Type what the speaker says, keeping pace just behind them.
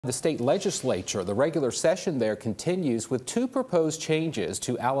The state legislature, the regular session there continues with two proposed changes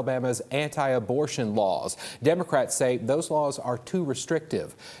to Alabama's anti-abortion laws. Democrats say those laws are too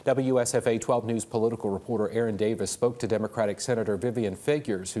restrictive. WSFA 12 News political reporter Aaron Davis spoke to Democratic Senator Vivian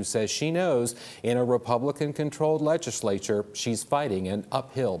Figures, who says she knows in a Republican-controlled legislature, she's fighting an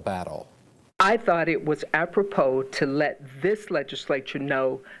uphill battle. I thought it was apropos to let this legislature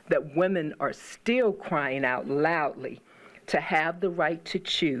know that women are still crying out loudly to have the right to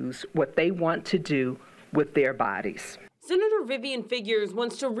choose what they want to do with their bodies. Senator Vivian Figures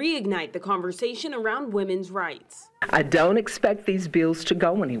wants to reignite the conversation around women's rights. I don't expect these bills to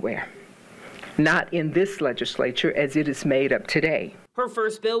go anywhere, not in this legislature as it is made up today. Her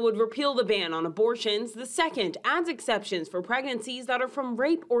first bill would repeal the ban on abortions. The second adds exceptions for pregnancies that are from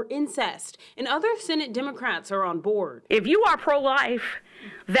rape or incest. And other Senate Democrats are on board. If you are pro-life,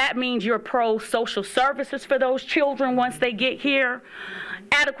 that means you're pro-social services for those children once they get here,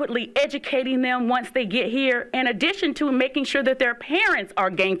 adequately educating them once they get here, in addition to making sure that their parents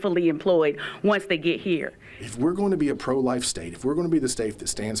are gainfully employed once they get here. If we're going to be a pro-life state, if we're going to be the state that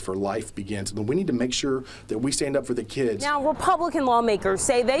stands for life begins, then we need to make sure that we stand up for the kids. Now, Republican lawmakers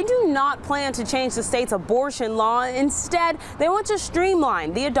say they do not plan to change the state's abortion law. Instead, they want to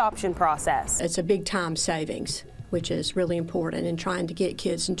streamline the adoption process. It's a big time savings, which is really important in trying to get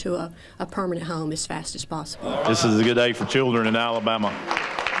kids into a permanent home as fast as possible. This is a good day for children in Alabama.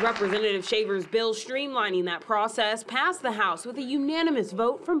 Representative Shaver's bill streamlining that process passed the House with a unanimous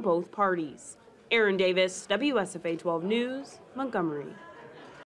vote from both parties. Aaron Davis, WSFA 12 News, Montgomery.